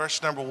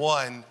Verse number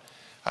 1,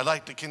 I'd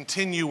like to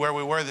continue where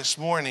we were this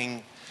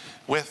morning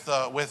with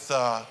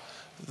the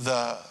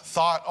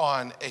thought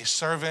on a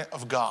servant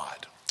of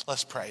God.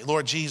 Let's pray.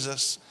 Lord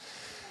Jesus,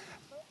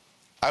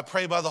 I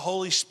pray by the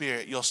Holy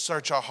Spirit you'll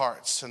search our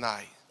hearts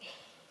tonight.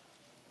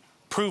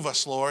 Prove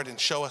us, Lord, and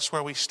show us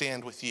where we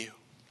stand with you.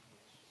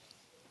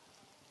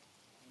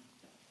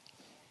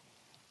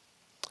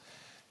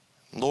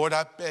 Lord,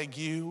 I beg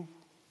you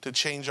to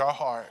change our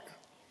heart.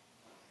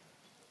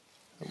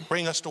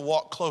 Bring us to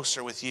walk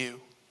closer with you.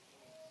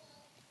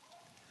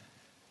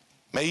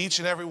 May each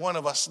and every one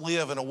of us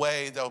live in a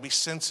way that will be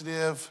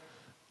sensitive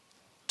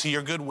to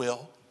your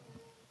goodwill,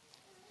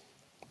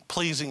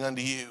 pleasing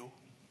unto you.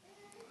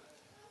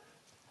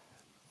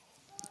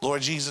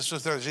 Lord Jesus,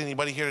 if there's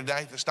anybody here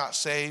tonight that's not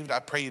saved, I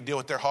pray you deal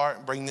with their heart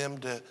and bring them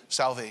to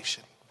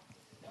salvation.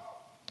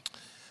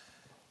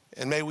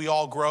 And may we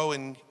all grow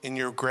in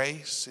your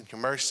grace and your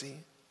mercy.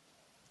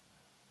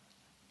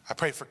 I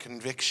pray for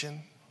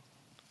conviction.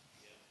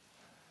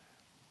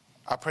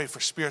 I pray for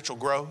spiritual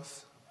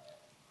growth.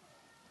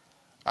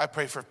 I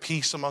pray for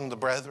peace among the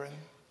brethren.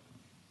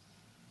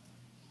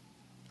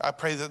 I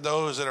pray that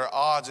those that are at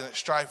odds and at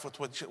strife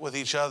with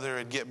each other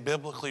and get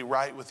biblically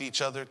right with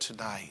each other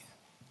tonight.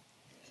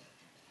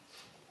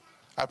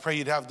 I pray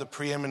you'd have the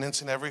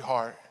preeminence in every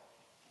heart.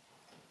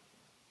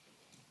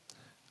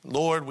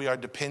 Lord, we are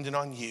dependent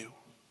on you.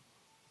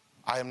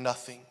 I am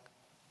nothing.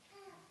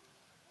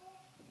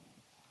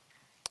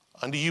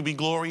 Unto you be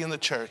glory in the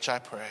church, I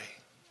pray.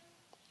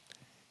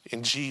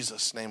 In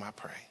Jesus' name I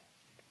pray.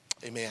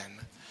 Amen.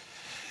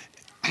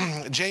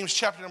 James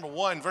chapter number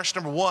 1, verse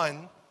number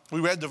 1. We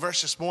read the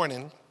verse this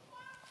morning.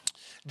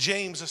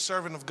 James, a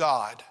servant of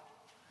God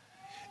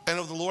and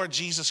of the Lord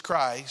Jesus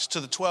Christ,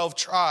 to the 12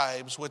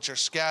 tribes which are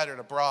scattered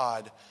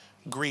abroad,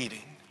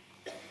 greeting.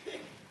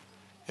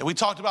 And we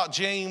talked about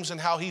James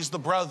and how he's the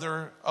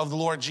brother of the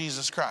Lord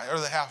Jesus Christ, or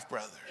the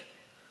half-brother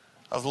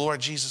of the Lord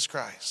Jesus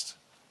Christ.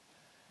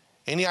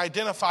 And he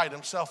identified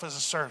himself as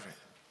a servant.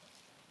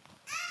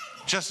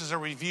 Just as a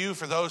review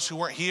for those who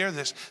weren't here,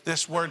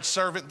 this word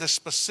servant, this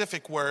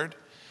specific word,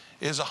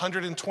 is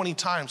 120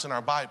 times in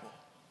our Bible.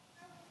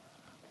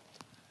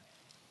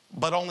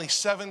 But only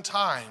 7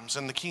 times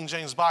in the King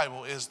James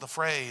Bible is the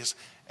phrase,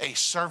 a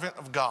servant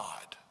of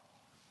God,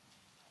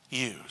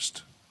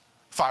 used.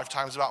 5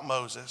 times about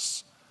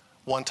Moses,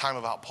 1 time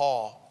about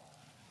Paul,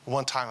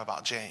 1 time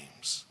about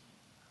James.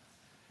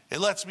 It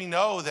lets me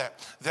know that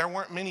there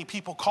weren't many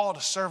people called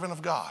a servant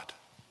of God.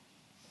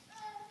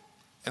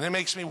 And it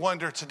makes me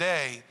wonder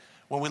today,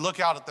 when we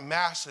look out at the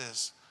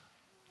masses,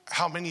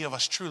 how many of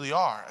us truly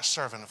are a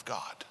servant of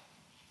God.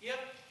 Yep.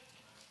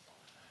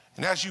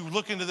 And as you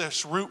look into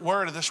this root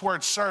word of this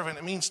word servant,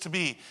 it means to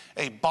be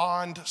a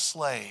bond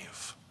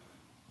slave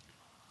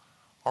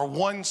or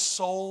one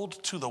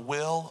sold to the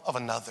will of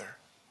another.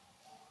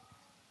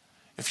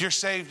 If you're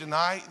saved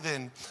tonight,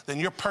 then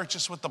you're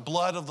purchased with the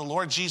blood of the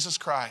Lord Jesus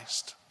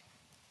Christ.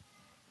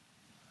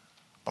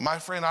 But my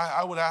friend,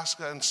 I would ask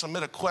and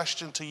submit a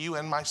question to you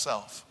and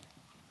myself.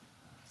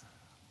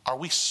 Are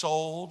we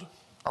sold?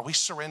 Are we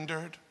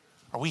surrendered?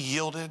 Are we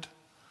yielded?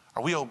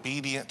 Are we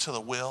obedient to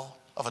the will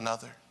of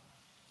another?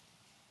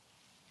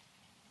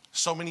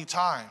 So many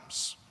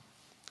times,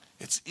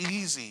 it's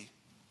easy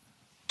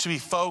to be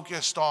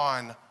focused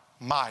on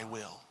my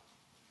will.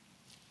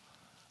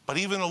 But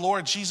even the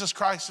Lord Jesus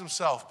Christ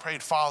himself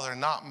prayed, Father,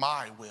 not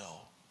my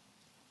will,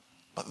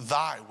 but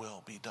thy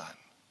will be done.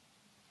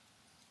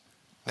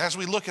 And as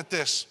we look at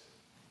this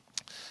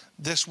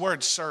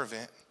word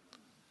servant,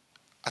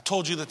 I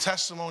told you the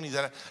testimony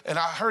and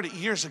I heard it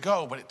years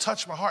ago, but it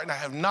touched my heart and I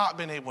have not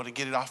been able to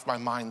get it off my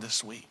mind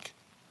this week.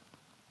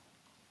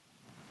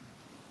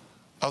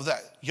 Of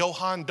that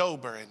Johann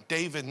Dober and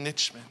David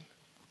Nitschmann,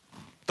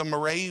 the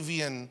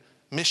Moravian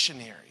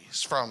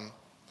missionaries from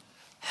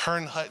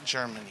Herrnhut,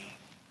 Germany.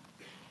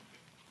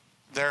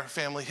 Their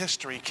family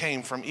history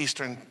came from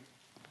Eastern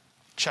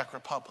Czech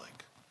Republic.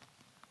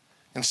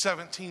 In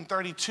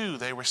 1732,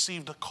 they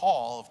received a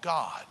call of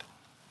God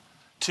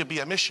to be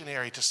a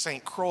missionary to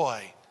St.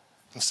 Croix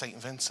and St.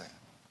 Vincent.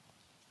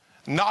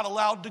 Not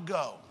allowed to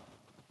go.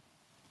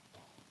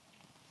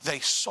 They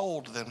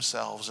sold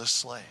themselves as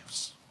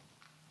slaves.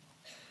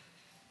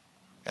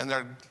 And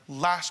their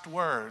last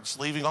words,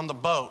 leaving on the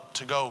boat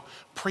to go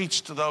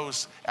preach to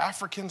those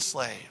African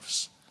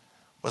slaves,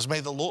 was, may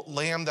the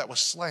lamb that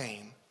was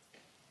slain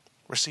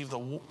receive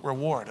the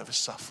reward of his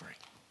suffering.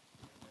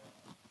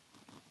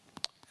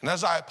 And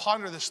as I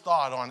ponder this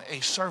thought on a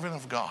servant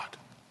of God,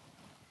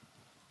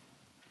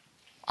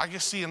 I can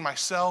see in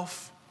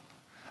myself,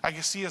 I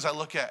can see as I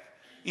look at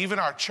even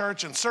our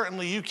church, and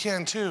certainly you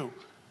can too,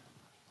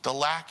 the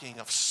lacking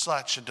of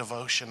such a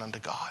devotion unto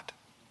God.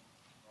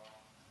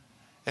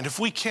 And if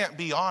we can't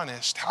be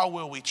honest, how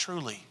will we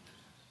truly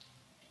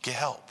get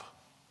help?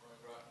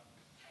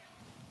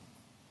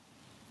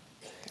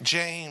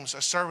 James,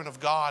 a servant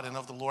of God and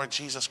of the Lord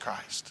Jesus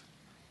Christ.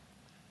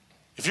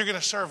 If you're going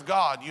to serve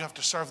God, you have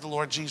to serve the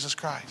Lord Jesus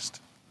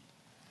Christ.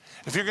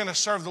 If you're going to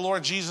serve the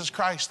Lord Jesus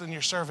Christ, then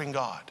you're serving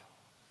God.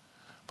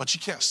 But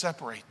you can't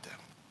separate them.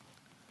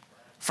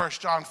 1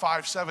 John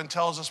 5:7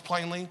 tells us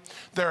plainly,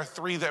 there are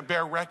three that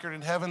bear record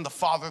in heaven, the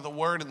Father, the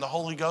Word, and the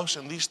Holy Ghost,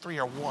 and these three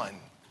are one.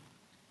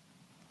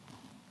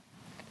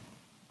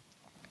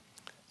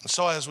 And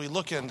so as we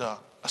look into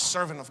a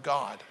servant of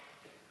God,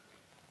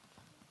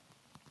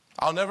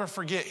 I'll never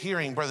forget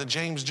hearing Brother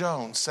James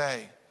Jones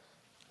say,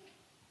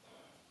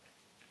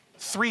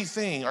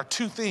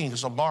 two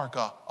things will mark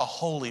a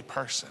holy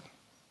person.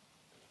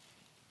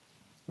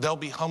 They'll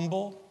be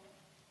humble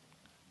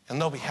and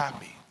they'll be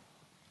happy.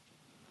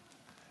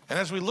 And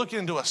as we look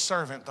into a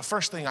servant, the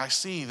first thing I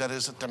see that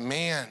is a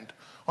demand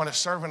on a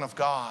servant of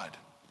God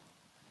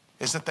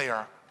is that they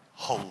are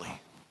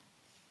holy.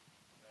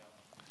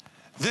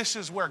 This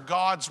is where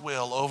God's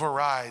will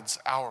overrides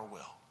our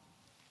will.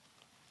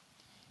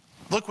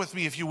 Look with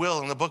me, if you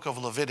will, in the book of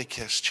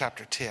Leviticus,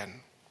 chapter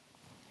 10.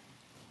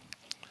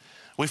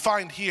 We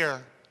find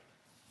here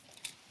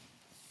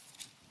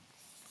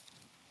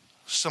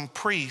some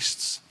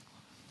priests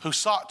who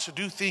sought to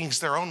do things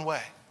their own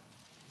way.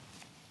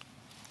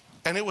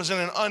 And it was in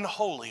an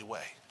unholy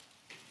way.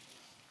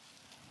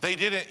 They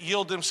didn't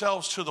yield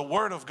themselves to the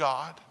word of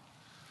God,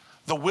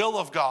 the will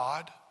of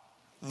God,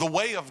 the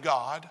way of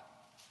God.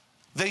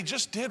 They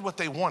just did what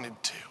they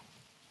wanted to.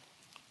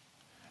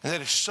 And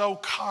that is so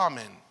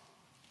common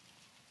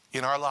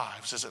in our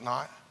lives, is it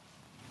not?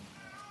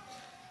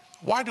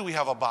 Why do we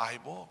have a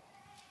Bible?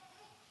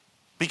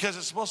 Because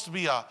it's supposed to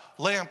be a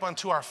lamp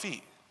unto our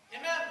feet.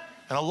 Amen.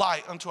 And a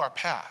light unto our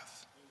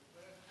path.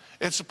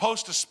 It's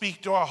supposed to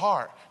speak to our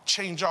heart,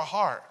 change our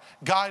heart,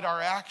 guide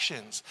our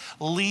actions,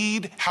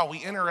 lead how we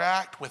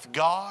interact with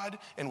God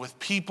and with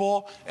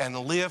people, and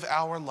live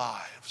our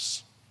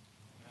lives.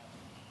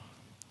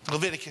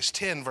 Leviticus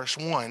 10, verse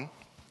 1.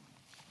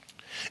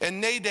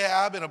 And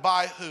Nadab and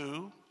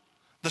Abihu,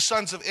 the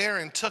sons of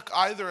Aaron, took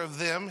either of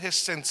them his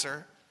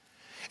censer,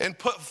 and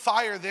put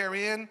fire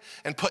therein,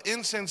 and put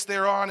incense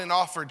thereon, and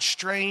offered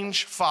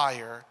strange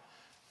fire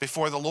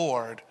before the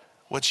Lord,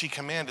 which he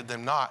commanded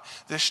them not.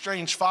 This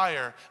strange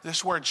fire,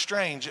 this word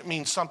strange, it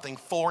means something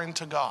foreign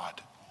to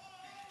God.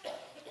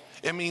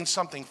 It means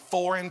something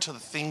foreign to the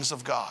things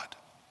of God.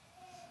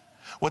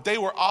 What they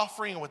were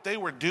offering and what they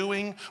were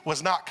doing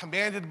was not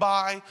commanded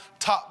by,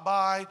 taught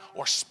by,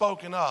 or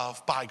spoken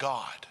of by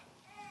God.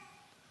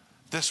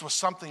 This was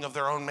something of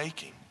their own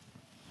making.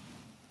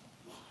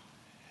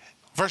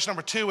 Verse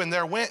number 2, and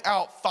there went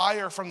out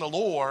fire from the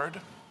Lord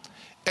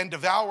and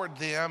devoured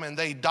them, and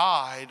they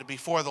died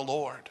before the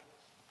Lord.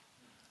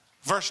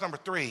 Verse number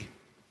 3,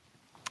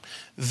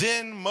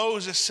 then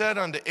Moses said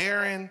unto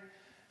Aaron,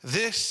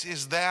 this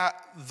is that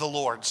the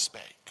Lord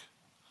spake.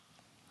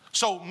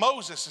 So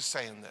Moses is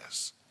saying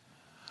this.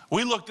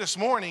 We looked this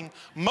morning,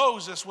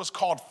 Moses was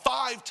called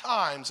 5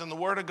 times in the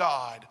Word of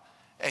God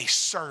a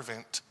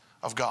servant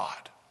of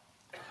God.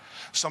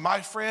 So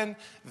my friend,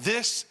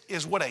 this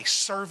is what a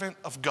servant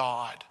of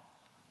God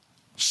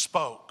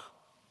spoke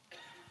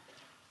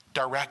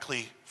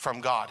directly from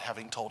God,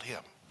 having told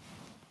him.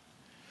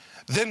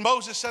 Then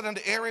Moses said unto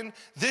Aaron,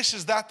 this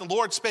is that the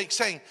Lord spake,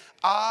 saying,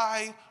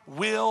 I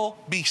will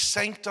be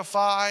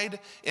sanctified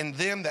in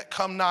them that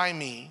come nigh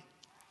me,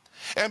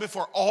 and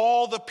before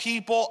all the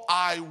people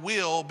I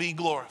will be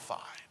glorified.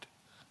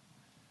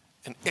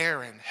 And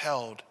Aaron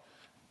held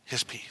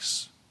his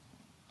peace.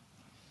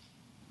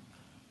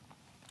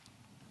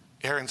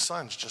 Aaron's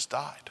sons just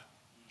died.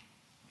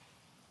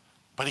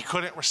 But he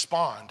couldn't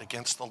respond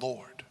against the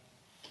Lord.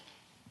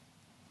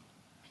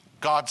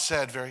 God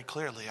said very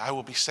clearly, I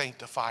will be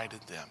sanctified in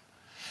them.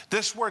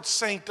 This word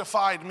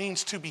sanctified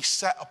means to be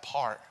set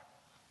apart,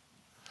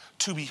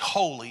 to be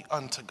holy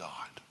unto God.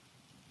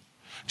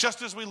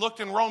 Just as we looked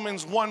in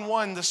Romans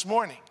 1:1 this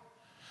morning,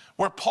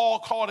 where Paul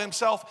called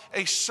himself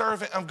a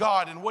servant of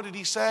God. And what did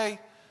he say?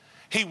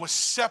 He was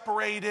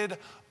separated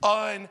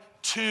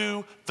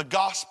unto the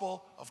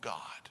gospel of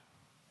God.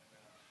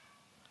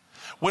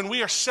 When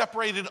we are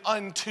separated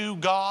unto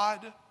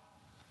God,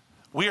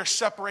 we are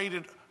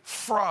separated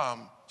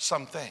from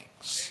some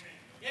things.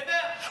 Amen.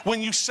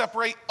 When you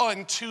separate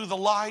unto the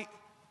light,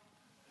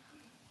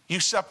 you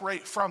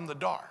separate from the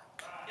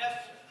dark. Yes.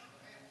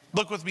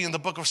 Look with me in the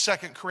book of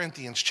 2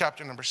 Corinthians,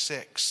 chapter number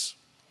 6.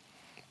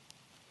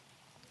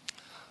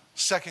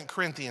 2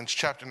 Corinthians,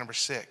 chapter number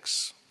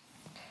 6.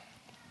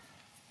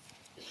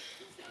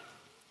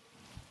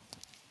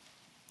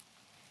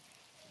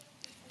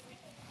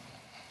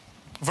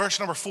 Verse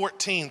number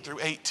 14 through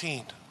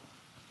 18.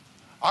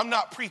 I'm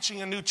not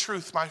preaching a new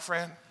truth, my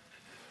friend.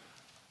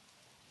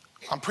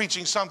 I'm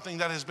preaching something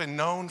that has been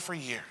known for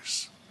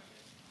years.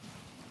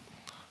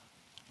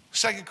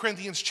 2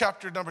 Corinthians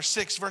chapter number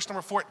 6, verse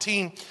number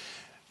 14.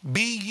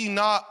 Be ye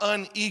not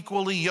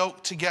unequally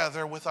yoked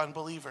together with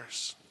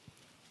unbelievers.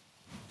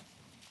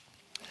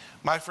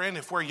 My friend,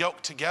 if we're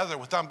yoked together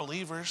with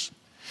unbelievers,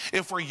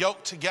 if we're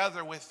yoked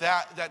together with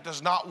that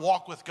does not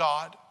walk with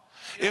God,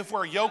 if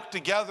we're yoked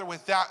together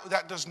with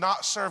that does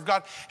not serve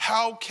God,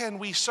 how can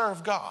we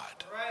serve God?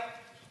 Right.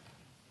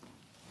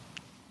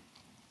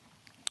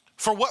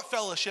 For what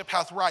fellowship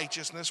hath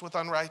righteousness with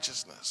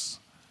unrighteousness?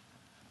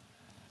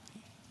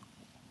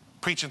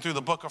 Preaching through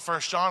the book of 1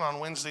 John on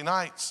Wednesday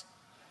nights.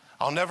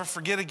 I'll never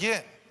forget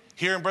again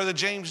hearing Brother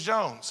James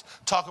Jones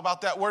talk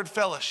about that word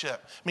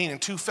fellowship, meaning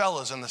two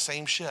fellows in the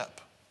same ship.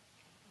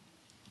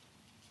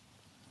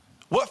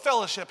 What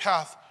fellowship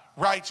hath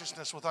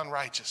righteousness with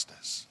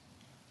unrighteousness?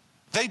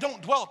 They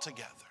don't dwell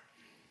together.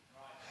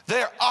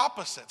 They are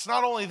opposites.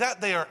 Not only that,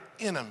 they are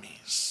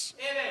enemies.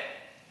 Amen.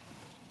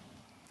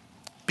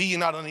 Be ye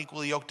not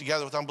unequally yoked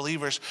together with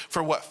unbelievers,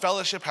 for what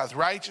fellowship hath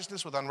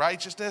righteousness with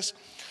unrighteousness,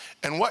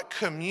 and what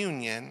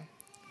communion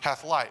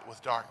hath light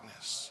with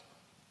darkness?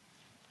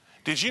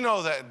 Did you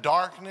know that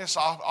darkness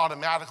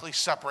automatically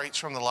separates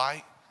from the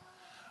light,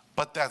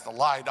 but that the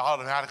light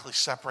automatically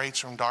separates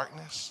from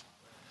darkness?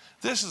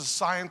 This is a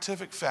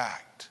scientific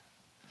fact.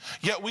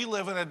 Yet we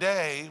live in a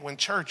day when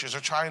churches are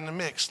trying to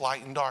mix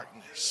light and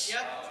darkness.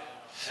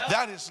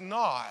 That is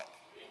not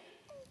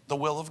the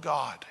will of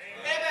God.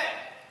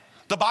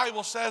 The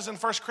Bible says in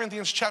 1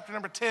 Corinthians chapter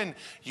number 10,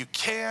 you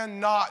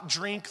cannot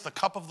drink the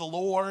cup of the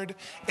Lord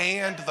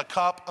and the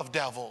cup of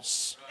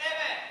devils.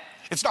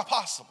 It's not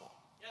possible.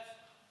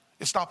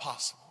 It's not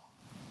possible.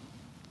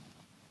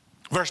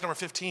 Verse number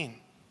 15.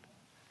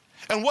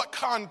 And what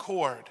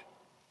concord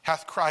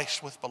hath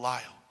Christ with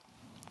Belial?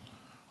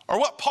 Or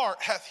what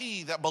part hath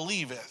he that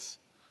believeth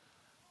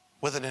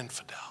with an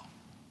infidel?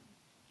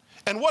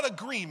 And what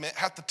agreement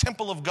hath the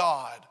temple of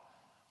God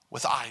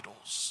with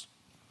idols?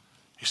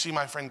 You see,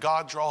 my friend,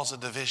 God draws a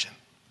division.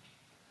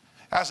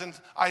 As in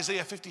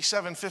Isaiah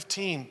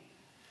 57:15,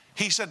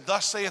 he said,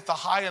 thus saith the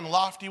high and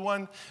lofty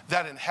one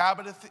that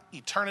inhabiteth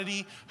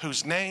eternity,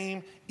 whose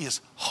name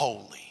is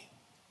holy.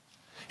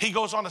 He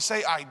goes on to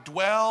say, I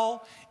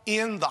dwell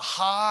in the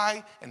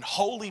high and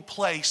holy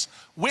place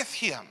with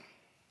him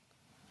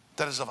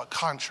that is of a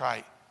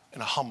contrite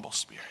and a humble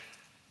spirit.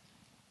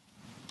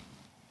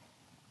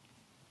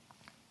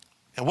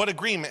 And what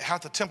agreement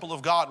hath the temple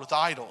of God with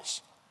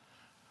idols?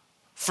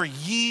 For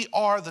ye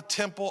are the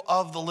temple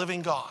of the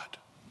living God.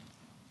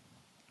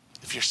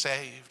 If you're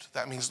saved,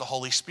 that means the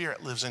Holy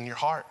Spirit lives in your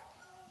heart.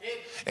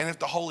 And if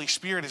the Holy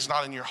Spirit is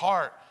not in your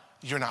heart,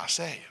 you're not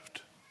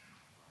saved.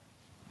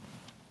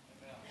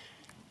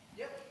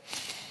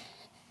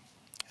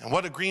 And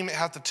what agreement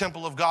hath the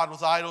temple of God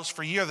with idols?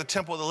 For ye are the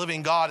temple of the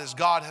living God, as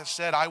God hath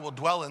said, I will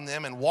dwell in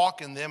them and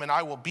walk in them, and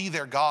I will be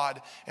their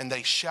God, and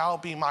they shall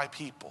be my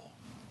people.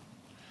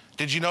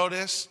 Did you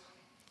notice?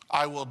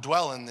 I will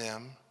dwell in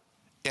them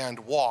and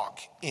walk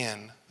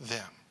in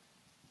them.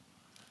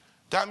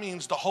 That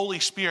means the Holy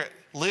Spirit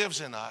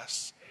lives in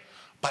us,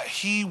 but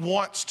he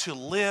wants to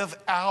live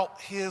out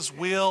his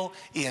will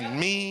in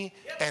me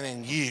and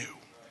in you.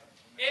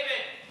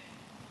 Amen.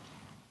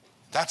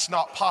 That's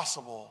not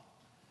possible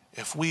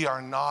if we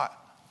are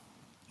not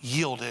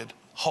yielded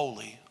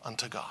wholly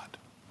unto God.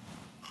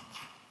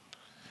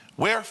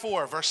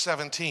 Wherefore, verse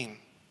 17,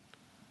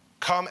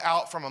 come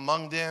out from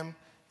among them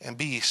and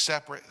be ye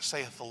separate,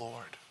 saith the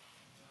Lord.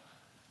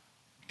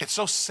 It's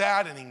so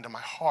saddening to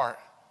my heart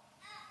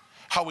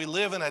how we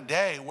live in a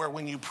day where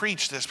when you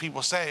preach this,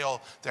 people say, oh,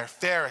 they're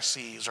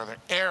Pharisees, or they're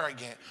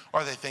arrogant,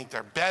 or they think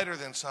they're better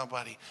than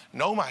somebody.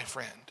 No, my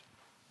friend,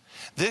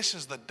 this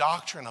is the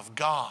doctrine of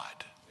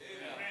God.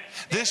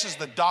 This is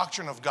the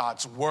doctrine of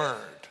God's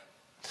word.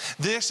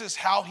 This is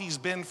how he's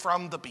been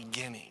from the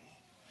beginning.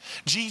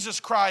 Jesus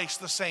Christ,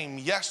 the same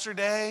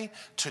yesterday,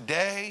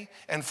 today,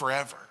 and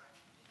forever.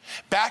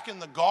 Back in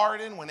the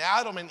garden, when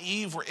Adam and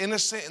Eve were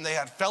innocent and they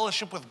had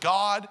fellowship with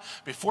God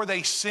before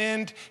they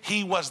sinned,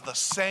 he was the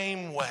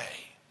same way.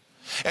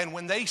 And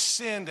when they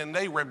sinned and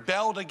they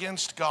rebelled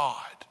against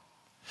God,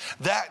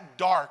 that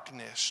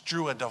darkness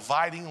drew a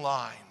dividing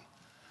line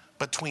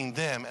between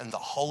them and the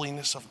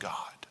holiness of God.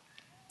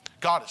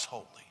 God is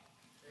holy.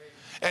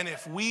 And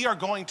if we are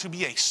going to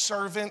be a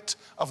servant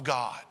of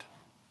God,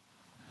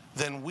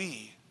 then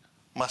we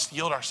must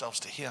yield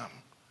ourselves to him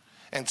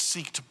and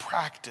seek to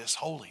practice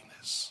holiness.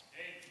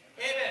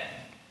 Amen.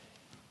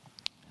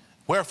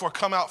 Wherefore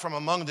come out from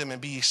among them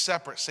and be ye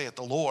separate, saith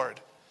the Lord,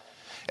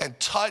 and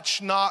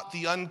touch not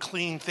the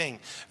unclean thing.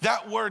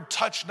 That word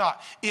touch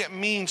not, it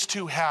means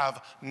to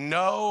have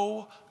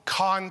no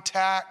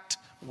contact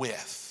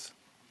with.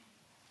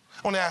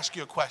 I want to ask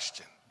you a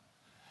question.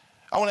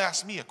 I want to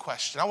ask me a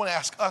question. I want to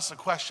ask us a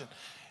question.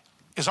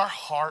 Is our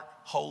heart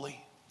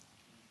holy?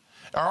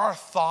 Are our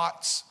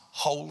thoughts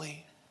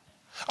holy?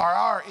 Are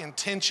our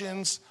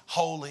intentions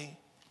holy?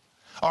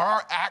 Are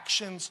our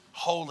actions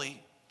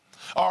holy?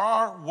 Are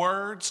our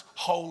words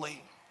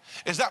holy?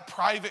 Is that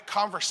private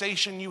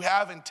conversation you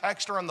have in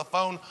text or on the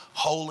phone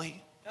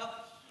holy?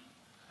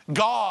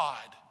 God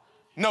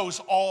knows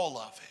all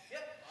of it.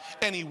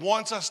 And he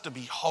wants us to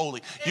be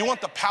holy. You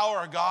want the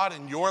power of God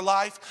in your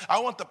life? I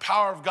want the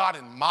power of God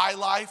in my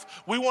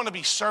life. We want to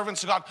be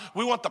servants of God.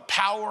 We want the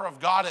power of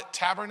God at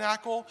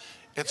Tabernacle.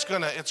 It's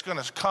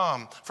gonna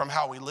come from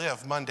how we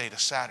live Monday to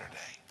Saturday.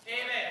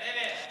 Amen.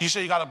 You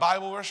say you got a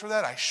Bible verse for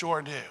that? I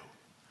sure do.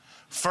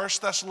 1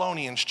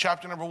 Thessalonians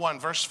chapter number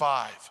 1, verse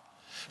 5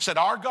 said,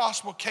 our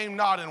gospel came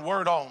not in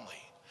word only,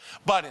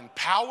 but in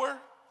power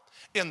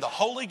in the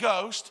Holy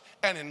Ghost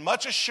and in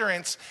much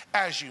assurance,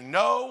 as you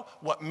know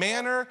what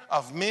manner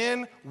of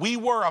men we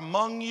were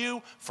among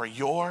you for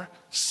your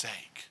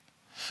sake.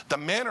 The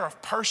manner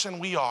of person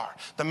we are,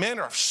 the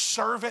manner of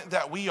servant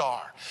that we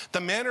are,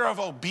 the manner of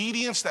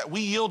obedience that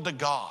we yield to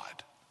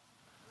God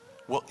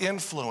will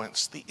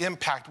influence the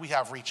impact we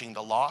have reaching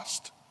the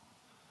lost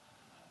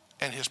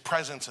and his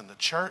presence in the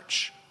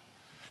church.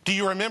 Do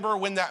you remember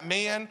when that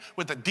man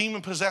with the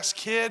demon-possessed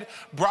kid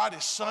brought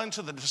his son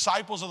to the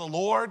disciples of the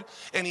Lord?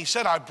 And he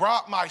said, I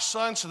brought my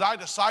son to thy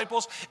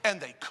disciples, and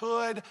they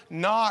could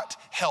not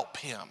help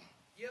him.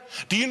 Yep.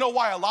 Do you know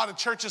why a lot of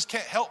churches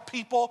can't help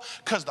people?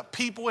 Because the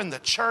people in the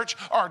church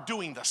are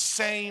doing the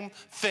same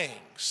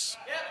things.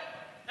 Yep.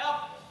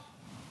 Help.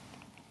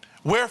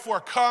 Wherefore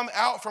come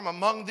out from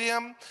among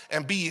them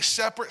and be ye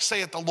separate,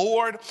 saith the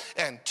Lord,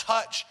 and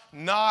touch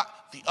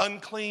not the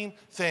unclean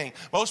thing.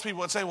 Most people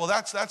would say, well,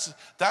 that's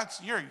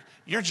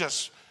you're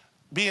just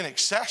being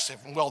excessive.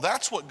 Well,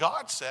 that's what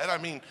God said. I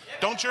mean,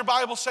 don't your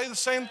Bible say the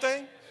same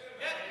thing?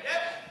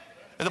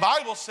 And the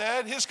Bible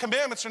said his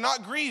commandments are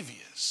not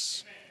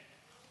grievous.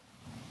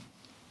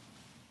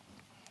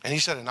 And he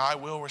said, and I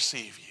will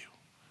receive you.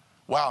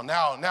 Wow,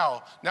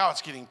 now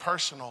it's getting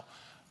personal.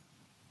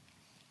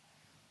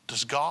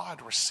 Does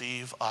God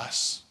receive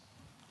us?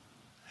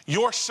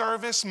 Your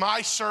service,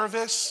 my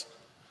service.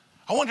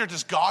 I wonder,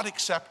 does God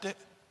accept it?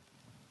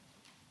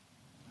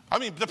 I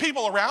mean, the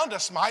people around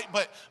us might,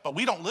 but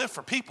we don't live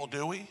for people,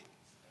 do we? Amen.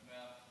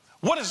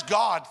 What does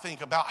God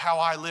think about how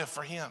I live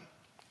for him?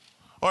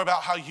 Or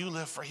about how you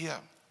live for him?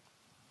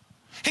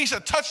 He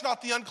said, touch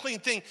not the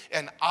unclean thing,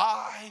 and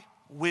I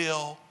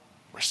will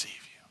receive you.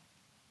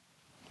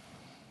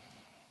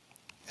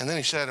 And then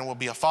he said, and will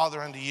be a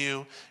father unto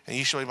you, and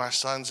ye shall be my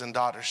sons and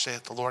daughters,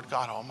 saith the Lord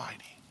God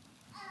Almighty.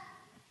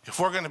 If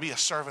we're going to be a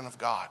servant of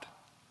God,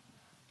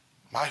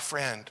 my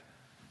friend,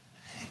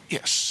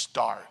 it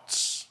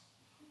starts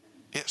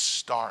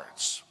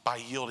by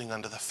yielding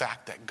unto the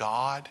fact that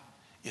God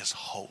is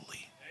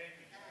holy.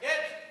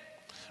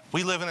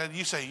 We live in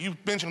you say, you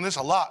mentioned this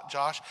a lot,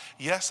 Josh.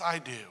 Yes, I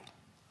do.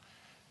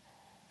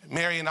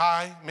 Mary and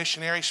I,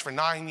 missionaries for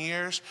 9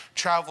 years,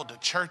 traveled to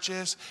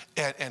churches,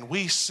 and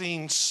we've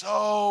seen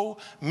so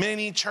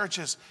many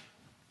churches,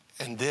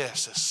 and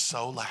this is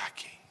so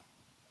lacking.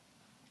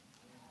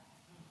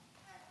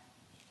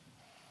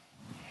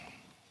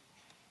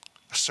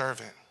 A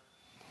servant,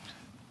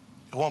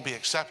 it won't be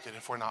accepted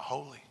if we're not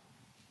holy.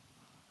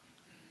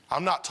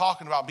 I'm not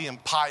talking about being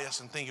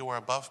pious and thinking we're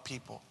above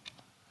people.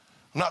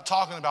 I'm not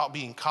talking about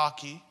being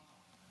cocky.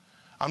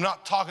 I'm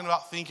not talking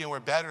about thinking we're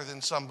better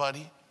than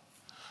somebody.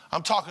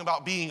 I'm talking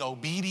about being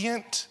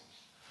obedient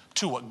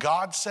to what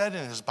God said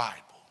in his Bible.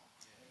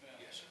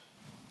 Yes.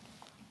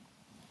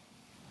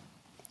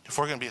 If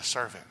we're going to be a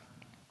servant,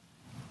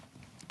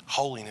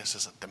 holiness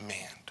is a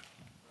demand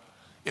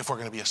if we're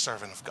going to be a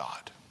servant of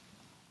God.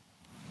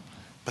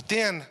 But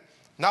then,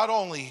 not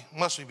only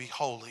must we be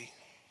holy,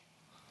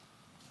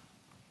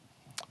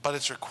 but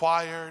it's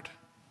required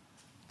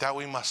that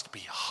we must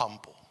be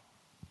humble.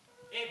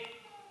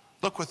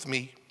 Look with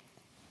me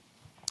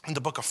in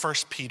the book of 1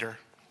 Peter.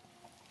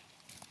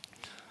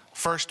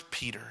 1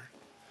 Peter,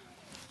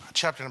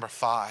 chapter number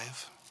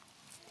 5.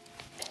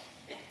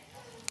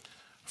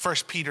 1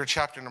 Peter,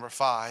 chapter number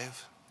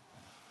 5.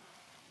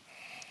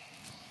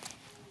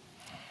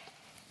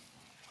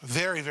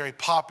 Very, very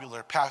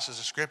popular passage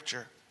of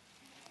scripture.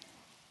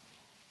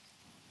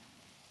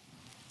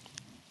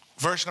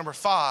 Verse number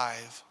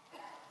 5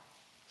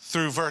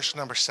 through verse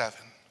number 7.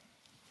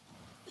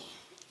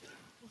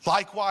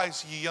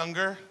 Likewise, ye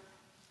younger,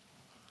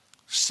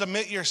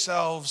 submit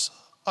yourselves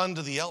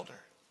unto the elder.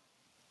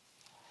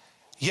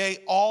 Yea,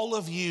 all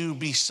of you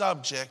be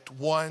subject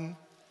one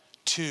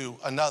to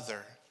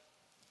another,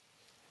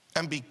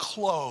 and be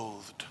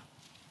clothed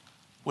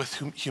with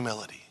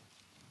humility.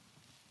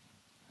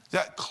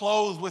 That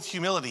clothed with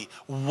humility,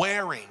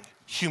 wearing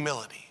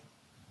humility.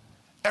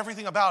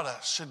 Everything about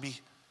us should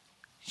be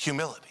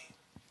humility.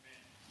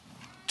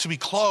 To be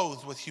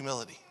clothed with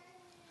humility.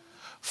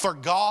 For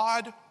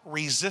God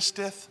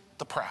resisteth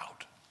the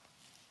proud.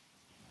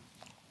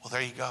 Well,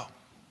 there you go.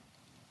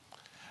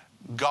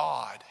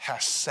 God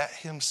has set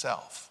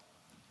himself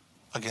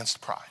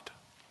against pride.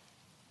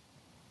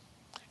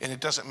 And it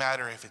doesn't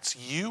matter if it's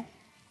you,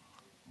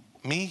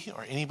 me,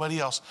 or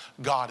anybody else.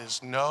 God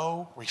is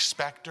no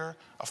respecter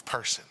of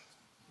person.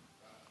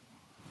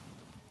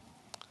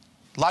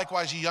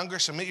 Likewise, ye younger,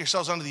 submit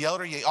yourselves unto the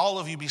elder. Yea, all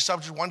of you be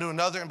subject one to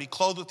another, and be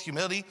clothed with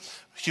humility.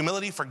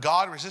 Humility, for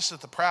God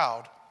resisteth the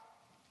proud,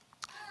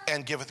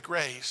 and giveth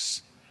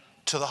grace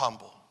to the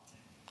humble.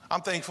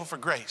 I'm thankful for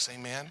grace,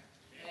 amen?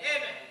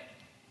 Amen.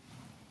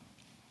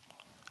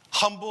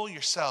 Humble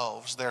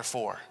yourselves,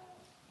 therefore,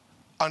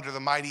 under the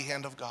mighty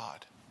hand of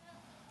God,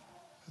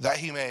 that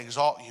he may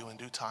exalt you in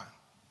due time.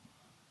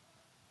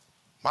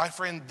 My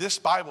friend, this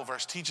Bible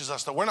verse teaches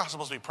us that we're not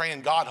supposed to be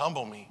praying, God,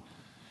 humble me.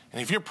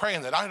 And if you're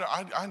praying that,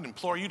 I'd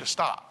implore you to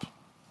stop.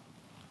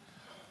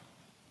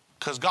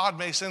 Because God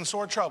may send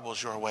sore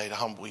troubles your way to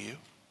humble you.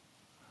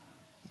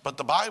 But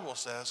the Bible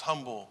says,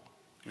 humble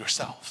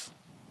yourself.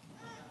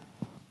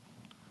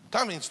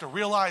 That means to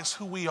realize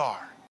who we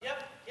are.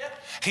 Yep.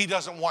 He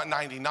doesn't want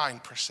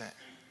 99%.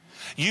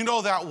 You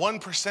know that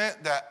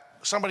 1% that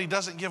somebody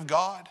doesn't give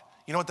God?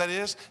 You know what that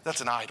is?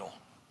 That's an idol.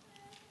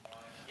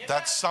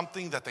 That's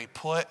something that they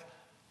put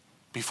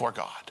before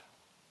God.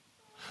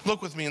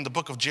 Look with me in the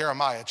book of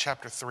Jeremiah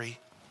chapter 3.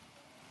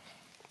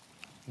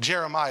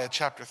 Jeremiah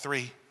chapter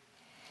 3.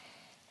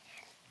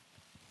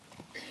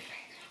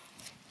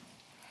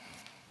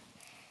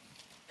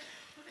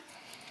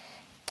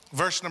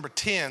 Verse number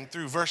 10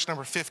 through verse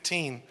number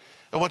 15.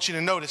 I want you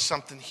to notice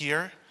something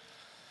here.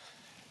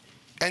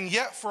 And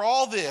yet for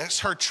all this,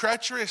 her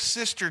treacherous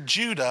sister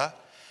Judah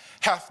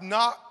hath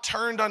not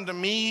turned unto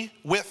me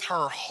with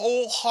her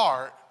whole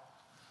heart,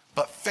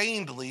 but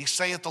feignedly,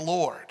 saith the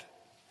Lord.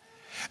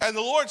 And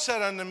the Lord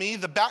said unto me,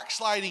 the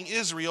backsliding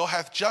Israel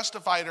hath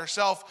justified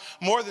herself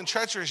more than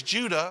treacherous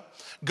Judah.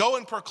 Go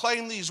and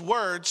proclaim these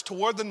words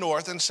toward the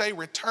north, and say,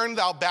 return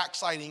thou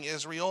backsliding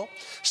Israel,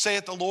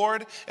 saith the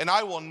Lord, and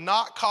I will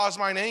not cause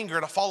mine anger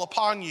to fall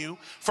upon you,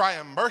 for I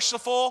am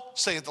merciful,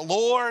 saith the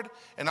Lord,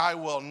 and I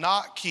will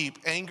not keep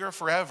anger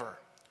forever.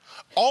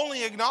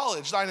 Only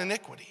acknowledge thine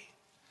iniquity,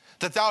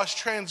 that thou hast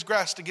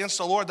transgressed against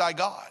the Lord thy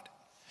God,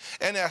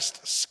 and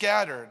hast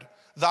scattered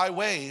thy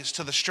ways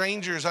to the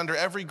strangers under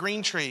every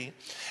green tree,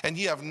 and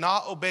ye have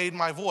not obeyed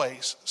my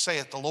voice,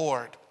 saith the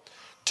Lord.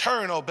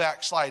 Turn, O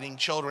backsliding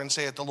children,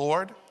 saith the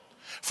Lord,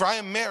 for I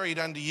am married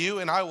unto you,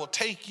 and I will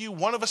take you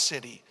one of a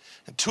city,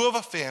 and two of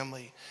a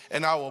family,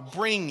 and I will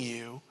bring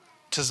you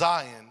to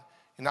Zion,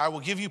 and I will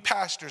give you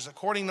pastors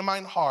according to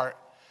mine heart,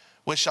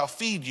 which shall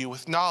feed you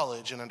with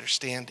knowledge and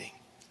understanding.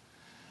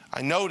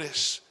 I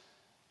notice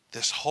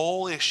this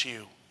whole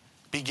issue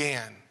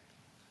began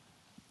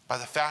by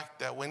the fact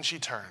that when she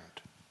turned,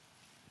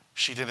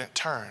 she didn't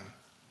turn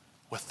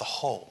with the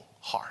whole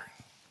heart.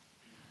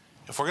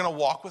 If we're going to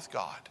walk with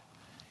God,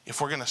 if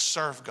we're going to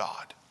serve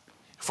God,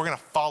 if we're going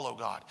to follow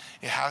God,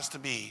 it has to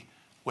be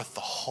with the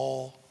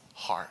whole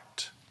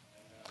heart.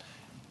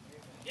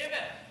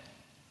 Amen.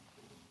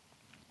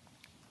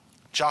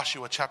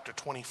 Joshua chapter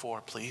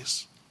 24,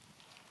 please.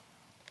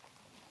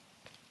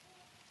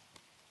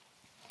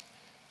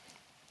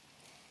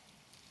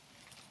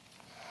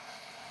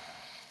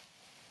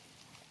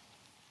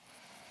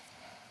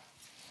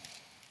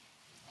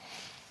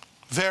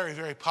 Very,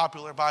 very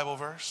popular Bible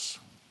verse.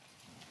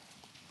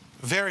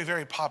 Very,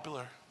 very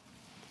popular.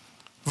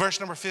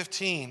 Verse number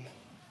 15.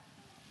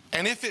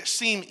 And if it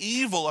seem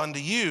evil unto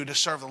you to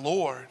serve the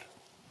Lord,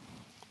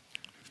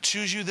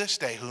 choose you this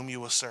day whom you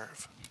will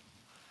serve.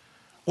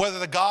 Whether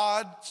the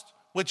gods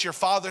which your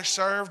fathers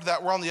served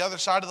that were on the other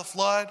side of the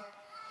flood,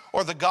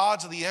 or the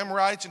gods of the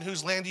Amorites in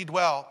whose land ye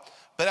dwell.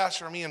 But as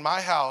for me and my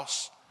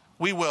house,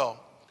 we will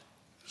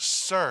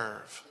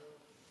serve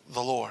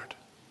the Lord.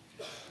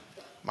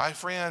 My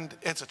friend,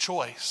 it's a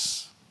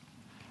choice.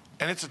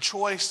 And it's a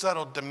choice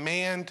that'll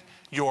demand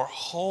your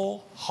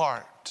whole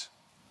heart.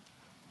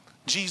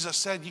 Jesus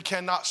said you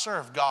cannot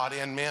serve God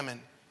and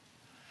mammon.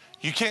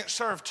 You can't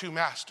serve two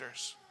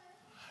masters.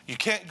 You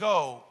can't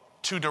go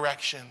two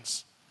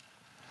directions.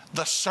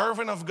 The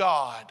servant of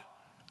God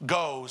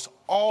goes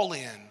all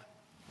in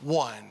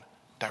one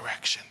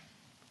direction.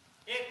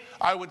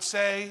 I would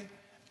say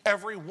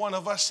every one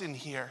of us in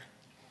here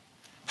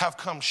have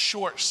come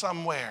short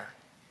somewhere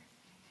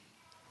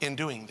in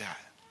doing that.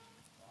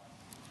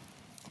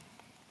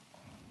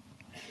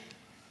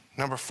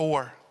 Number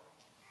 4,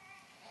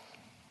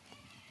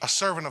 a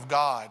servant of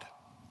God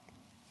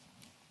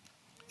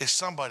is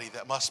somebody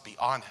that must be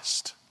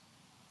honest.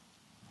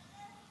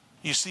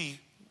 You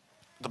see,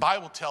 the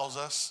Bible tells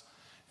us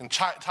in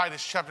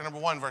Titus chapter number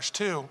 1, verse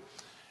 2,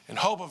 in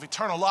hope of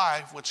eternal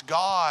life, which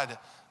God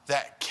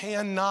that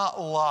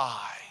cannot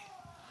lie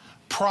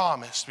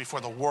promised before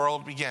the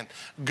world began.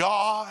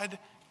 God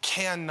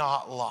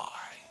cannot lie.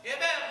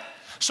 Amen.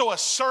 So a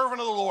servant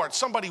of the Lord,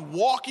 somebody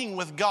walking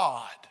with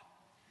God,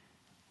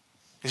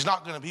 is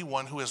not going to be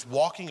one who is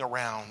walking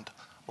around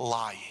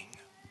lying.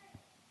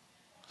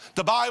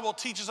 The Bible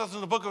teaches us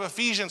in the book of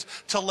Ephesians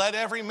to let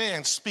every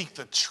man speak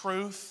the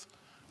truth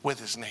with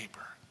his neighbor.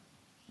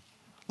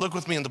 Look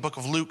with me in the book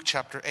of Luke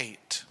chapter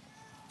 8.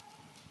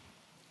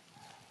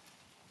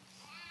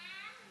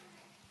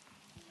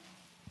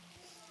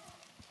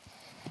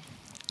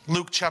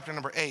 Luke chapter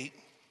number 8.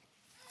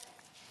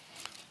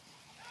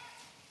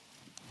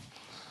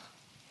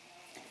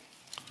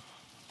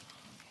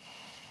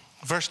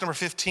 Verse number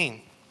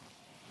 15.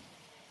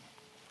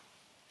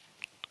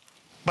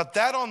 But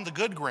that on the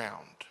good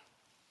ground.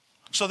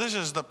 So this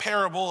is the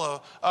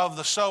parable of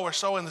the sower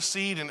sowing the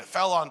seed, and it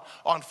fell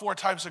on 4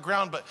 types of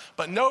ground.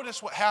 But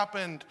notice what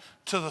happened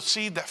to the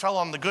seed that fell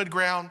on the good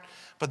ground.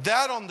 But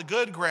that on the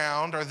good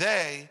ground are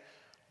they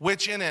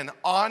which in an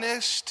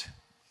honest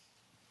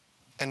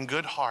and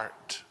good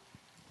heart,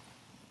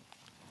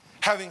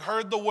 having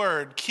heard the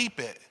word, keep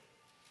it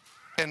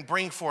and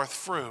bring forth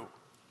fruit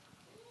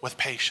with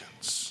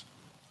patience.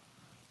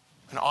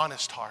 An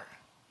honest heart.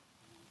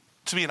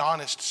 To be an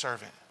honest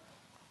servant.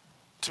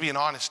 To be an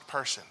honest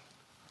person.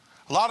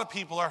 A lot of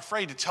people are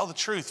afraid to tell the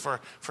truth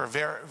for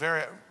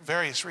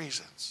various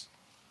reasons.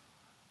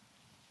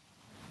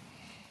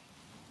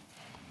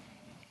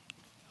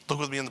 Look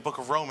with me in the book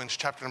of Romans,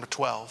 chapter number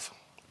 12.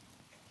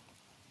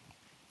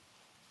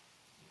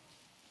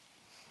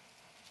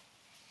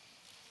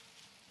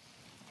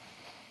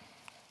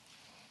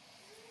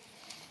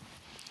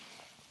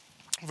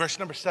 Verse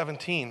number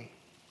 17.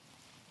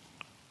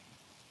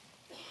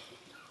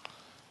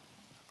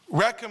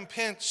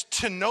 Recompense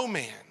to no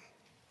man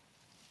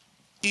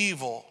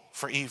evil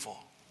for evil.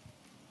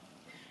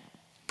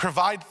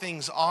 Provide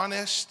things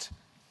honest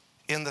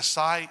in the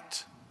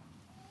sight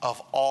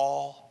of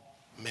all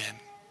men.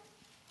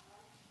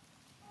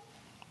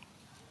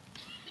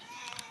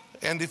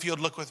 And if you'd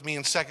look with me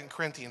in 2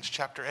 Corinthians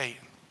chapter 8.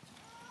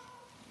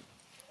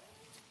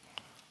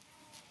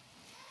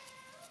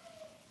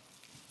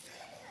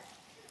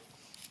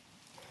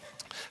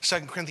 2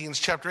 Corinthians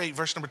chapter 8,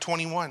 verse number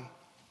 21.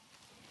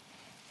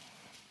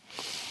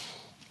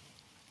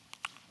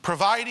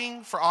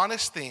 Providing for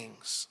honest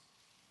things,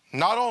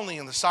 not only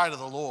in the sight of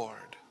the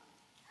Lord,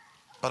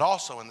 but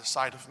also in the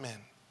sight of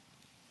men.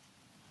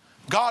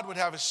 God would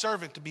have his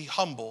servant to be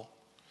humble,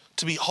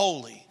 to be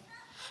holy,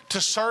 to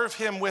serve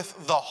him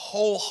with the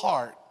whole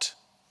heart,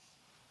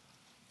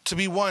 to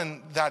be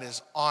one that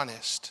is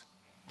honest.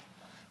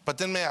 But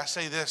then may I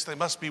say this, they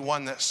must be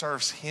one that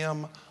serves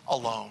him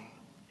alone,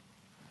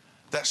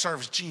 that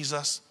serves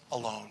Jesus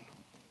alone.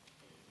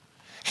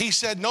 He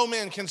said no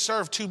man can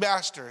serve two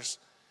masters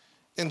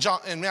in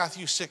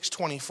Matthew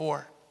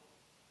 6:24.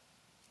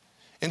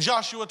 In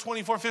Joshua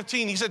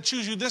 24:15, he said,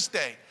 choose you this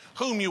day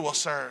whom you will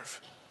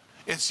serve.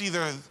 It's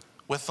either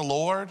with the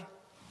Lord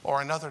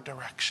or another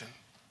direction.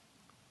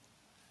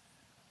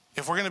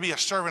 If we're going to be a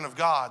servant of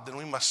God, then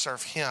we must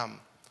serve him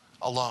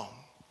alone.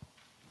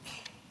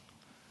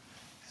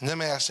 And then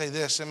may I say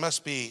this, it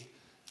must be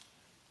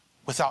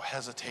without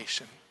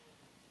hesitation.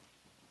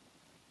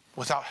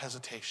 Without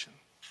hesitation.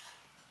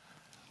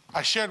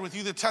 I shared with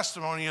you the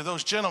testimony of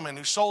those gentlemen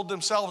who sold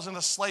themselves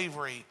into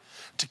slavery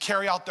to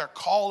carry out their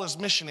call as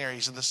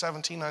missionaries in the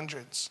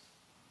 1700s.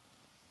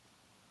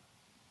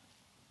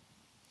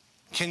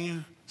 Can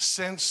you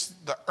sense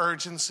the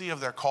urgency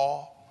of their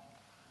call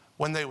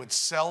when they would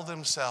sell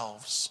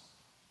themselves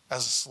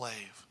as a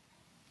slave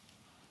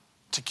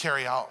to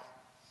carry out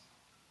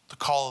the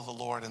call of the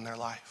Lord in their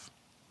life?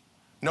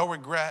 No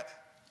regret,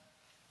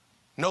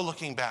 no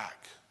looking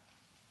back,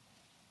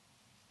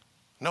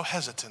 no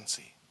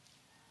hesitancy.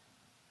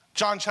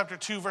 John chapter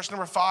 2, verse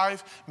number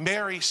 5,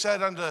 Mary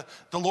said unto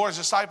the Lord's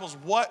disciples,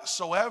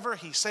 whatsoever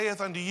he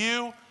saith unto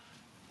you,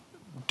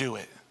 do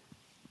it.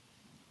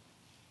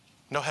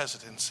 No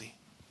hesitancy.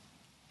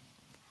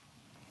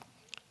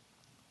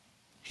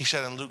 He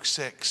said in Luke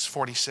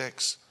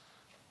 6:46,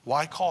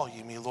 why call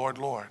ye me Lord,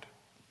 Lord,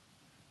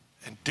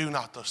 and do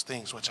not those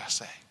things which I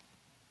say?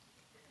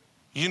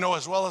 You know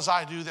as well as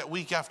I do that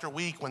week after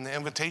week when the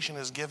invitation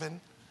is given,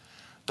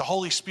 the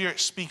Holy Spirit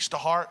speaks to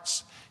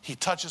hearts. He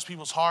touches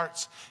people's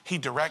hearts. He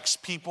directs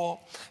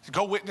people.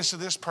 Go witness to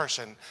this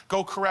person.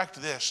 Go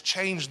correct this.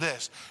 Change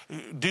this.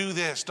 Do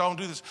this. Don't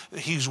do this.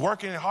 He's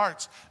working in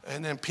hearts.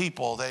 And then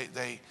people,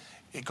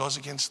 it goes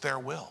against their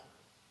will.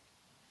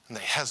 And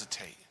they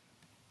hesitate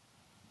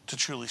to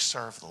truly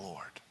serve the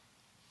Lord.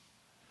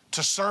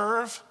 To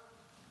serve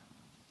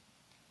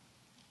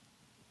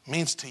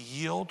means to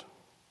yield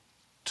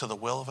to the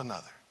will of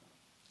another.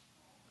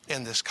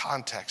 In this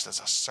context,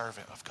 as a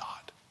servant of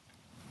God.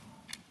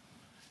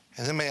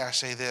 And then may I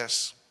say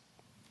this,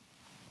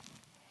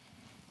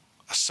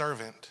 a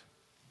servant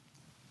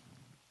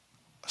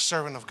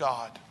of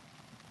God.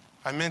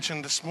 I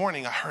mentioned this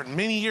morning, I heard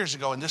many years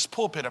ago in this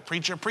pulpit a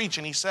preacher preach,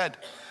 and he said,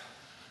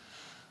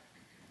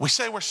 we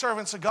say we're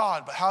servants of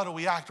God, but how do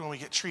we act when we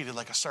get treated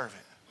like a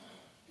servant?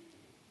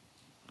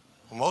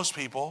 Well, most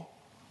people,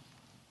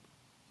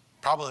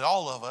 probably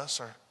all of us,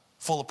 are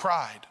full of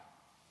pride.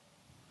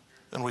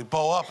 And we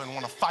bow up and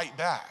want to fight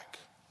back.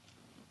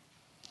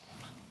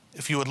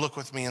 If you would look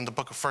with me in the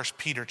book of 1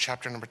 Peter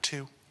chapter number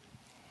 2.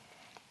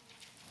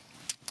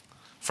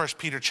 1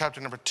 Peter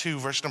chapter number 2,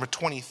 verse number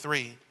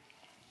 23.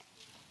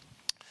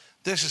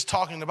 This is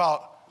talking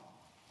about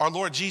our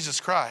Lord Jesus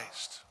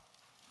Christ.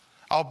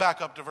 I'll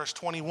back up to verse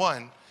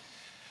 21.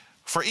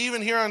 For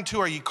even hereunto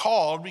are ye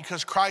called,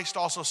 because Christ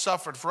also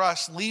suffered for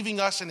us, leaving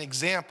us an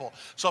example.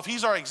 So if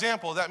he's our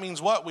example, that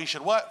means what? We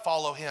should what?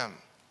 Follow him.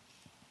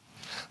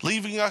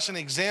 Leaving us an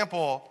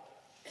example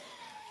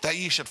that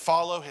ye should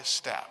follow his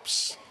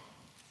steps.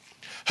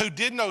 Who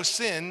did no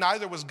sin,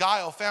 neither was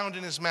guile found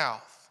in his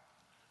mouth.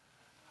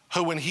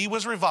 Who when he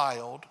was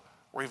reviled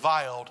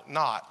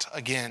not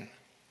again.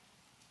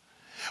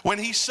 When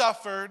he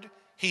suffered,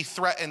 he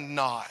threatened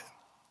not,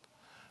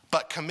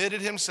 but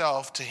committed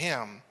himself to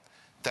him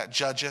that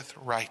judgeth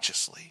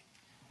righteously.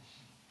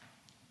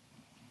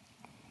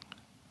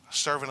 A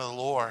servant of the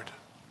Lord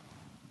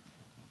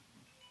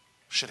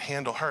should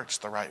handle hurts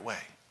the right way.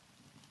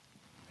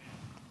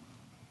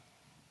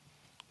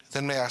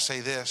 Then may I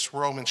say this,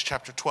 Romans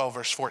chapter 12,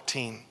 verse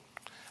 14.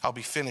 I'll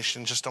be finished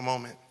in just a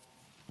moment.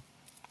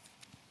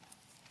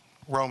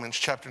 Romans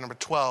chapter number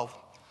 12,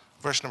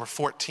 verse number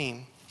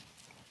 14.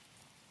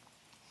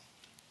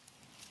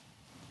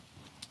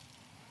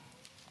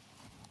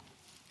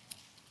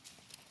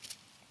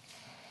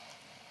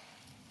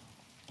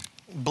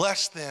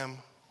 Bless them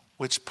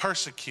which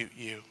persecute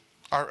you,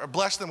 or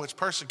bless them which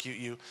persecute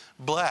you.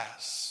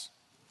 Bless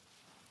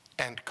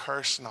and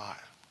curse not.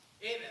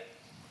 Amen.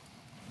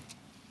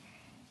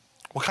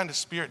 What kind of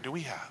spirit do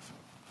we have?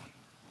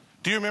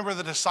 Do you remember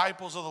the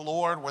disciples of the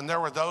Lord when there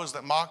were those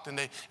that mocked and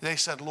they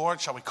said,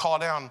 Lord, shall we call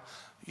down,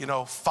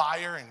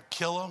 fire and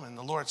kill them? And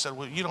the Lord said,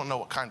 well, you don't know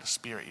what kind of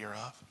spirit you're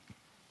of.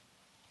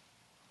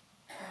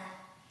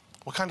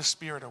 What kind of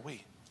spirit are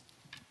we?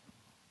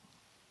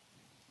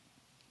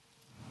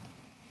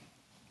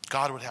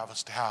 God would have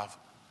us to have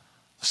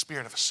the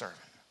spirit of a servant.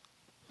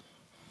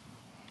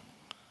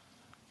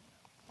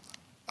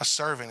 A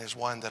servant is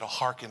one that'll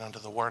hearken unto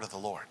the word of the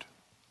Lord.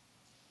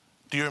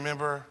 Do you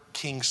remember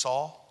King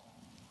Saul?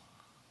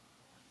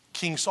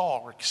 King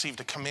Saul received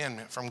a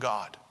commandment from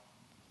God.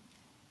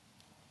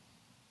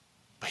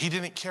 But he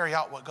didn't carry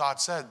out what God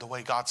said the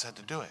way God said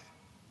to do it.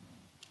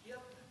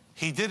 Yep.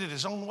 He did it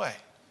his own way.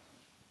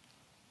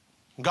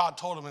 God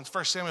told him in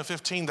 1 Samuel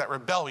 15 that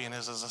rebellion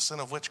is as a sin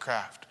of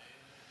witchcraft,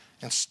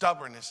 and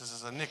stubbornness is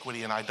as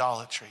iniquity and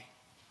idolatry.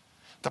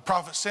 The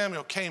prophet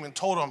Samuel came and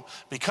told him,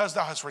 because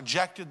thou hast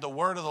rejected the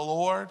word of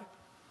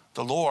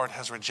the Lord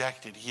has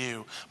rejected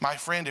you. My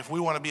friend, if we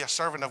want to be a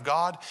servant of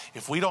God,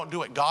 if we don't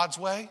do it God's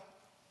way,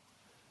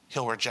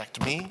 he'll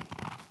reject me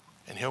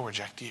and he'll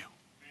reject you.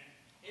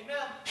 Amen.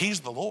 He's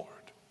the Lord.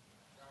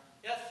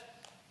 Yes.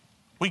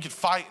 We could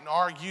fight and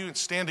argue and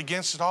stand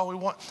against it all we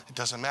want. It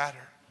doesn't matter.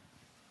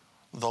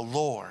 The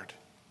Lord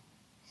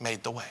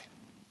made the way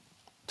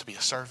to be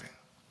a servant.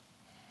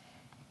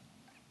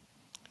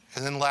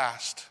 And then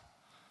last,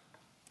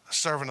 a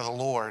servant of the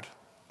Lord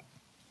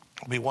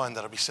will be one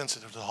that'll be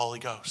sensitive to the Holy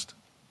Ghost.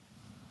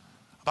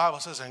 The Bible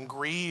says, and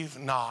grieve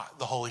not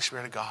the Holy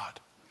Spirit of God,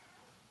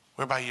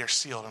 whereby ye are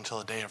sealed until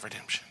the day of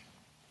redemption.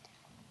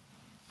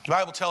 The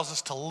Bible tells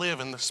us to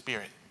live in the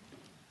Spirit.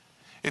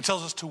 It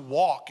tells us to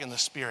walk in the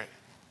Spirit.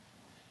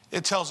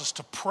 It tells us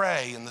to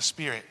pray in the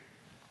Spirit.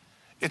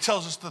 It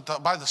tells us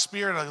that by the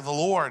Spirit of the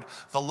Lord,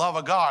 the love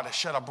of God is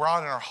shed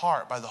abroad in our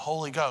heart by the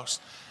Holy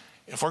Ghost.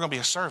 If we're going to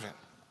be a servant,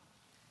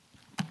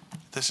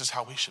 this is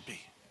how we should be.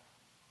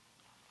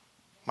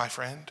 My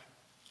friend,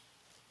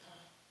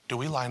 do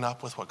we line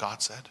up with what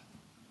God said?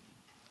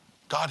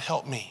 God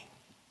help me.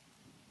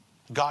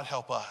 God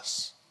help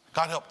us.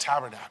 God help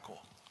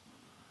Tabernacle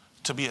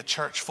to be a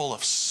church full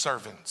of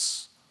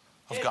servants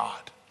of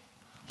God.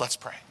 Let's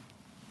pray.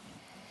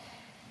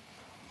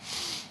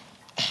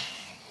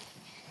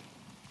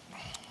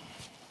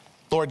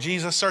 Lord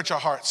Jesus, search our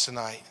hearts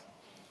tonight.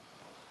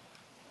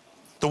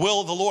 The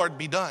will of the Lord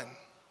be done.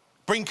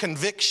 Bring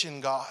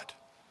conviction, God.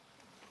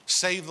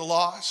 Save the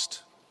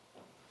lost.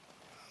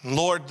 And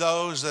Lord,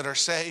 those that are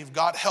saved,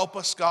 God, help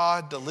us,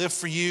 God, to live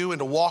for you and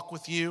to walk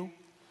with you.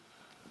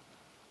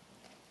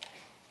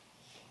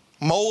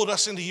 Mold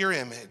us into your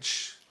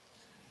image.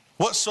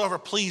 Whatsoever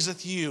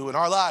pleaseth you in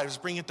our lives,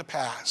 bring it to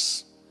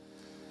pass.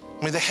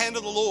 May the hand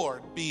of the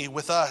Lord be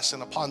with us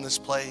and upon this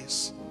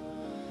place.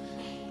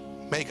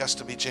 Make us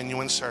to be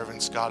genuine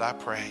servants, God, I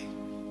pray.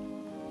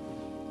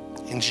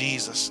 In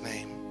Jesus'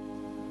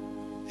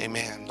 name,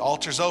 amen. The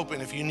altar's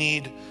open if you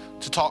need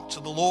to talk to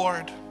the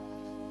Lord.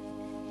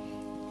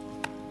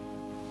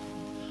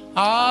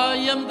 I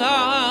am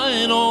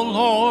thine, O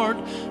Lord,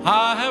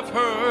 I have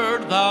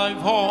heard thy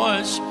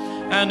voice,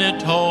 and it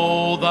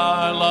told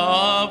thy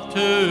love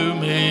to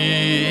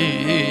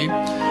me.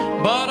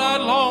 But I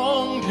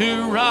long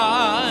to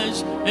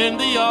rise in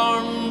the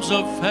arms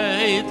of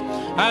faith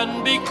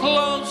and be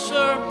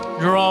closer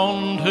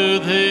drawn to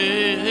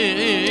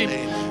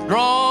thee.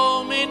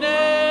 Draw me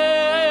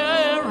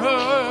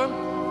nearer,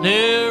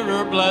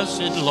 nearer,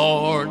 blessed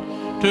Lord,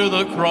 to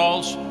the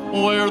cross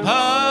where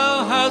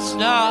thou hast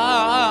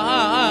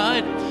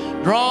died.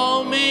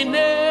 Draw me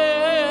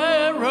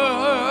nearer,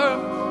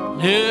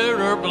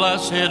 nearer,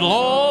 blessed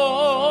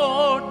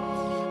Lord,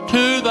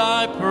 to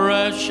thy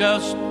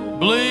precious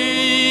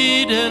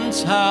bleeding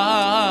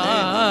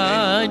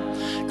side.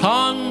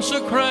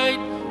 Consecrate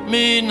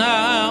me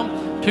now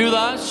to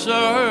thy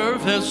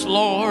service,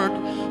 Lord,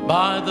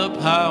 by the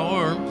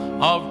power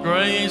of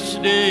grace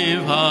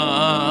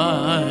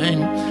divine.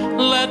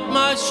 Let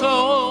my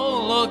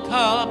soul look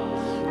up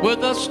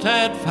with a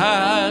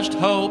steadfast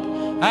hope,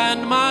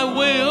 and my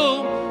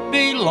will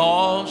be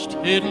lost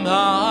in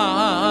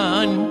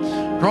thine.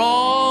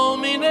 Draw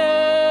me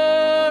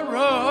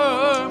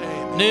nearer,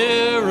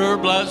 nearer,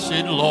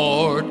 blessed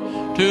Lord,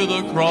 to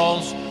the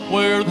cross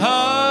where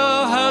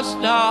thou hast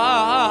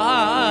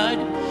died.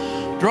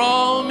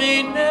 Draw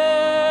me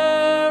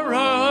nearer,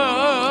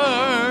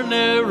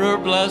 nearer,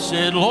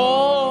 blessed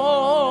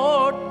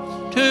Lord,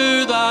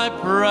 to thy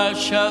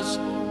precious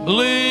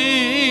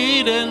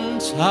bleeding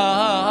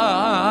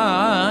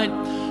side.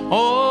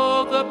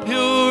 Oh, the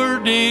pure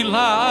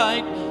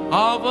delight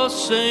of a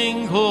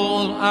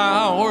single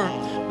hour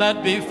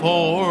that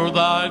before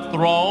thy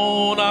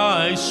throne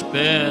I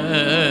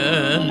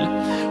spend,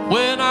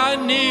 when I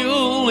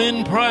kneel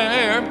in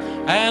prayer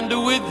and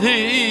with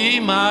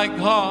thee, my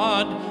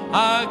God,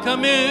 I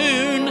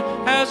commune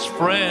as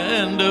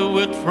friend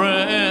with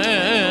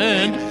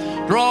friend.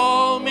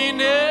 Draw me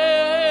near,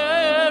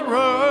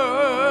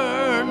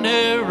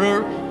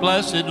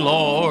 blessed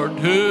Lord,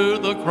 to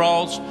the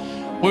cross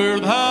where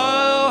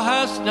thou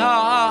hast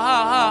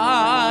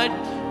died.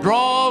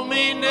 Draw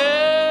me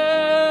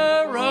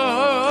nearer,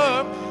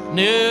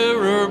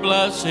 nearer,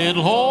 blessed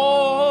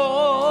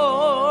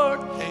Lord,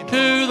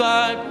 to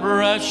thy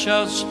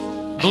precious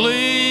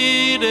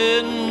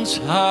bleeding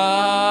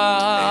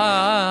side.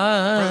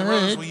 Brother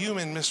Rose, will you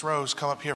and Miss Rose come up here?